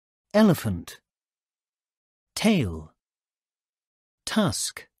elephant, tail,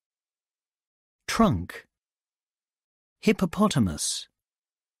 tusk, trunk, hippopotamus,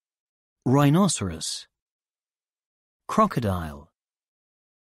 rhinoceros, crocodile,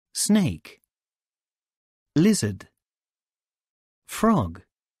 snake, lizard, frog,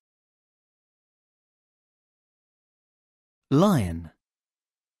 lion,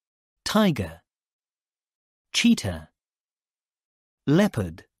 tiger, cheetah,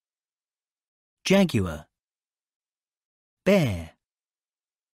 leopard, jaguar, bear,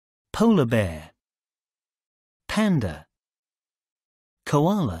 polar bear, panda,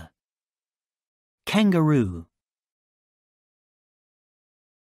 koala, kangaroo,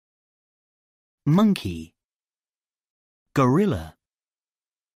 monkey, gorilla,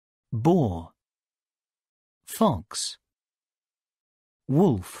 boar, fox,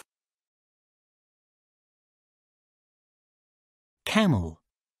 wolf, camel,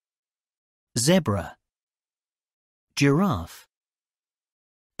 zebra, giraffe,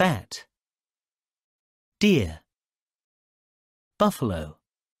 bat, deer, buffalo,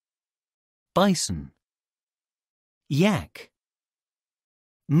 bison, yak,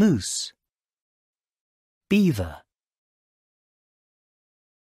 moose, beaver,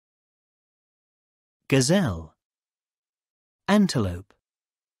 gazelle, antelope,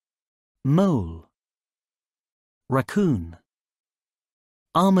 mole, raccoon,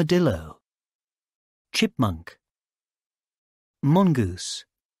 armadillo, chipmunk, mongoose,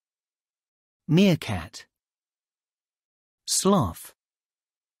 meerkat, sloth,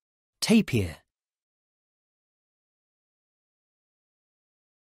 tapir.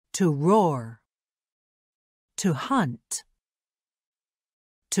 To roar, to hunt,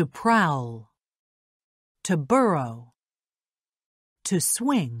 to prowl, to burrow, to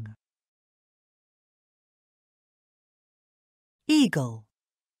swing. Eagle,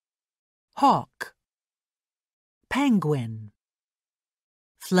 hawk, penguin,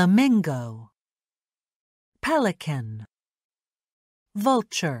 flamingo, pelican,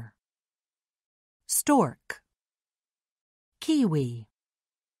 vulture, stork, kiwi,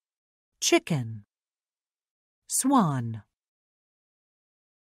 chicken, swan,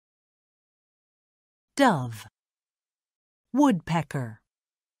 dove, woodpecker,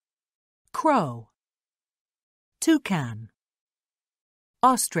 crow, toucan,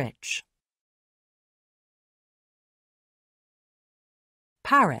 ostrich,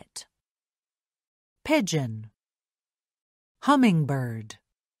 parrot, pigeon, hummingbird,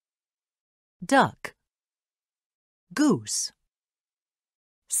 duck, goose,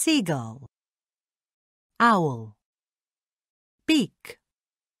 seagull, owl, beak,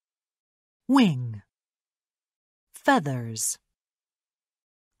 wing, feathers,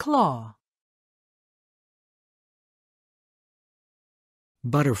 claw.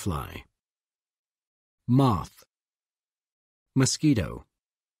 Butterfly, moth, mosquito,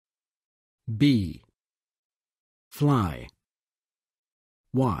 bee, fly,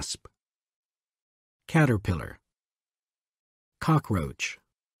 wasp, caterpillar, cockroach,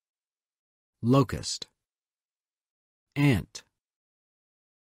 locust, ant,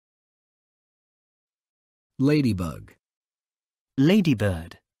 ladybug,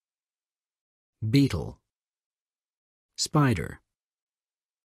 Ladybird, beetle, spider,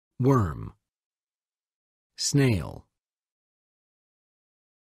 worm, snail.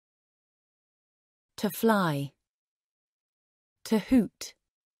 To fly, to hoot,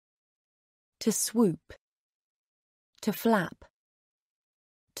 to swoop, to flap,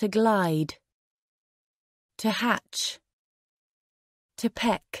 to glide, to hatch, to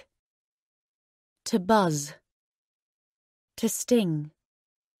peck, to buzz, to sting,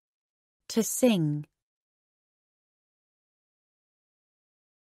 to sing.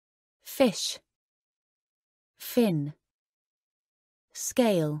 Fish, fin,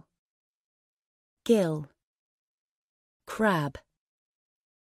 scale, gill, crab,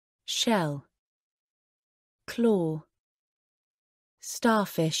 shell, claw,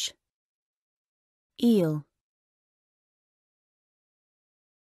 starfish, eel,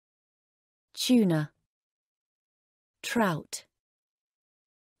 tuna, trout,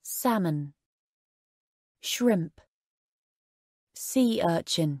 salmon, shrimp, sea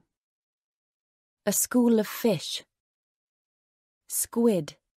urchin, a school of fish,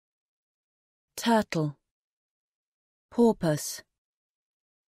 squid, turtle, porpoise,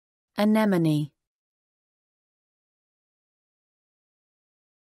 anemone,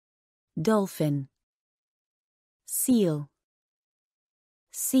 dolphin, seal,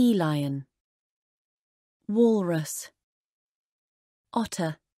 sea lion, walrus,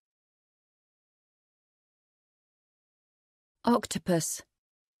 otter, octopus,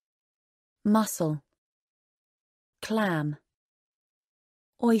 mussel, clam,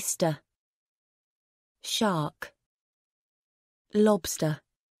 oyster, shark, lobster,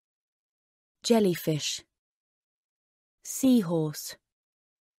 jellyfish, seahorse,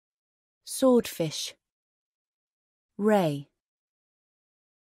 swordfish, ray.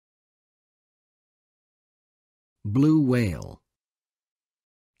 Blue whale,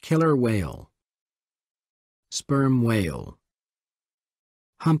 killer whale, sperm whale,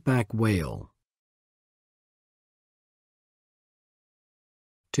 humpback whale.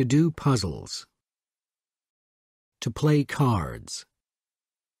 To do puzzles. To play cards.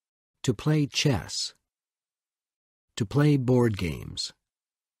 To play chess. To play board games.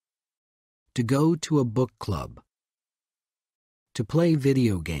 To go to a book club. To play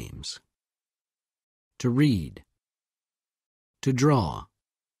video games. To read. To draw.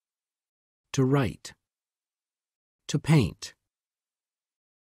 To write. To paint.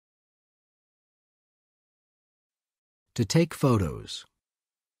 To take photos.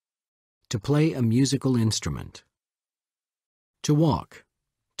 To play a musical instrument. To walk.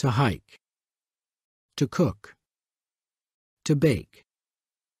 To hike. To cook. To bake.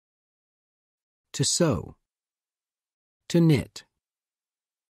 To sew. To knit.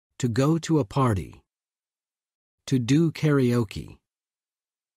 To go to a party. To do karaoke.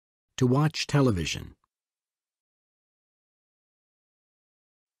 To watch television.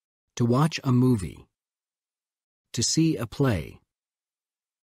 To watch a movie. To see a play.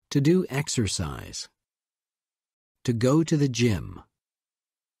 To do exercise. To go to the gym.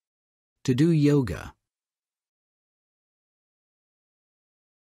 To do yoga.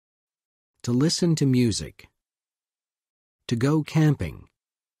 To listen to music. To go camping.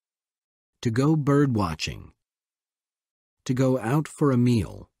 To go bird watching. To go out for a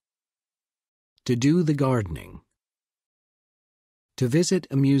meal. To do the gardening. To visit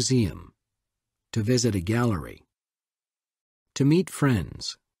a museum. To visit a gallery. To meet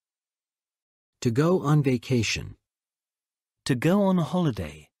friends. To go on vacation. To go on a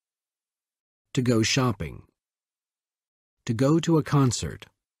holiday. To go shopping. To go to a concert.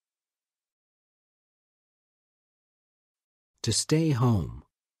 To stay home.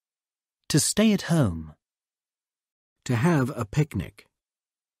 To stay at home. To have a picnic.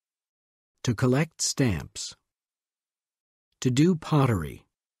 To collect stamps. To do pottery.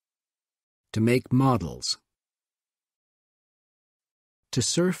 To make models. To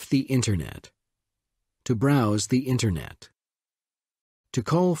surf the internet. To browse the internet. To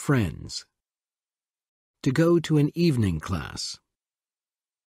call friends. To go to an evening class.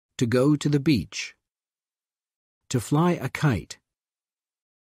 To go to the beach. To fly a kite.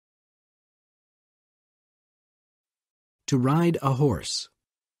 To ride a horse.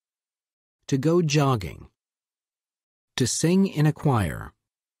 To go jogging. To sing in a choir.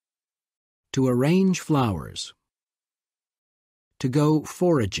 To arrange flowers. To go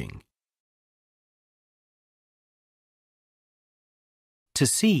foraging. To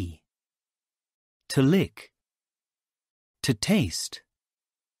see. To lick. To taste.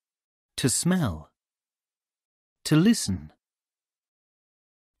 To smell. To listen.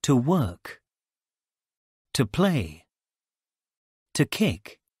 To work. To play. To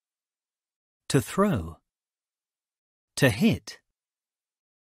kick. To throw. To hit.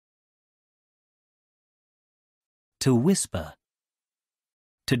 To whisper.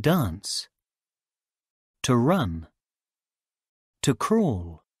 To dance. To run. To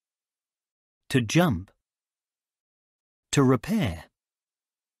crawl. To jump. To repair.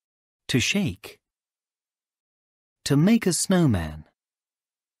 To shake. To make a snowman.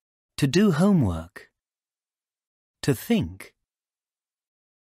 To do homework. To think.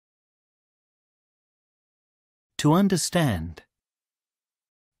 To understand.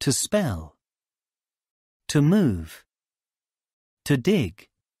 To spell. To move. To dig.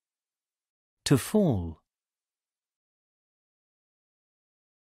 To fall.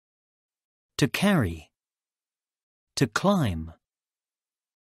 To carry. To climb.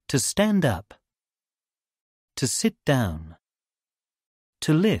 To stand up. To sit down.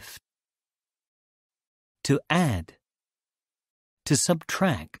 To lift. To add. To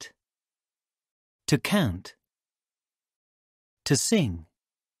subtract. To count. To sing.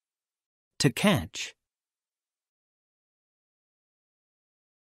 To catch.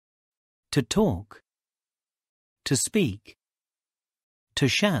 To talk. To speak. To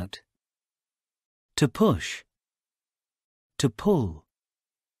shout. To push. To pull.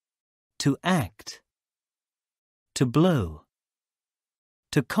 To act. To blow.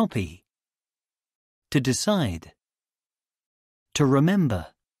 To copy. To decide. To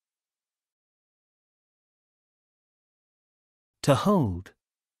remember. To hold.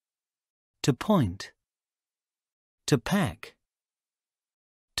 to point, to pack,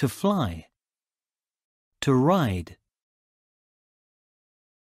 to fly, to ride.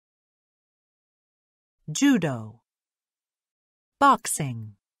 Judo,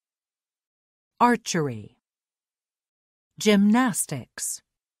 boxing, archery, gymnastics,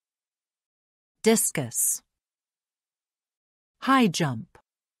 discus, high jump,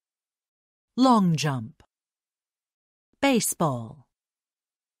 long jump, baseball,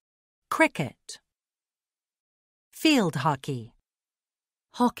 cricket, field hockey,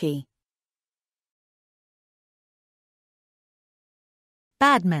 hockey,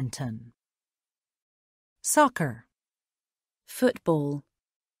 badminton, soccer, football,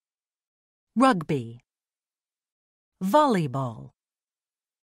 rugby, volleyball,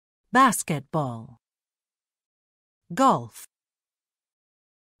 basketball, golf,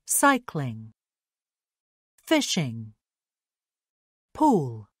 cycling, fishing,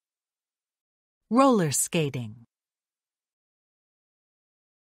 pool, roller skating.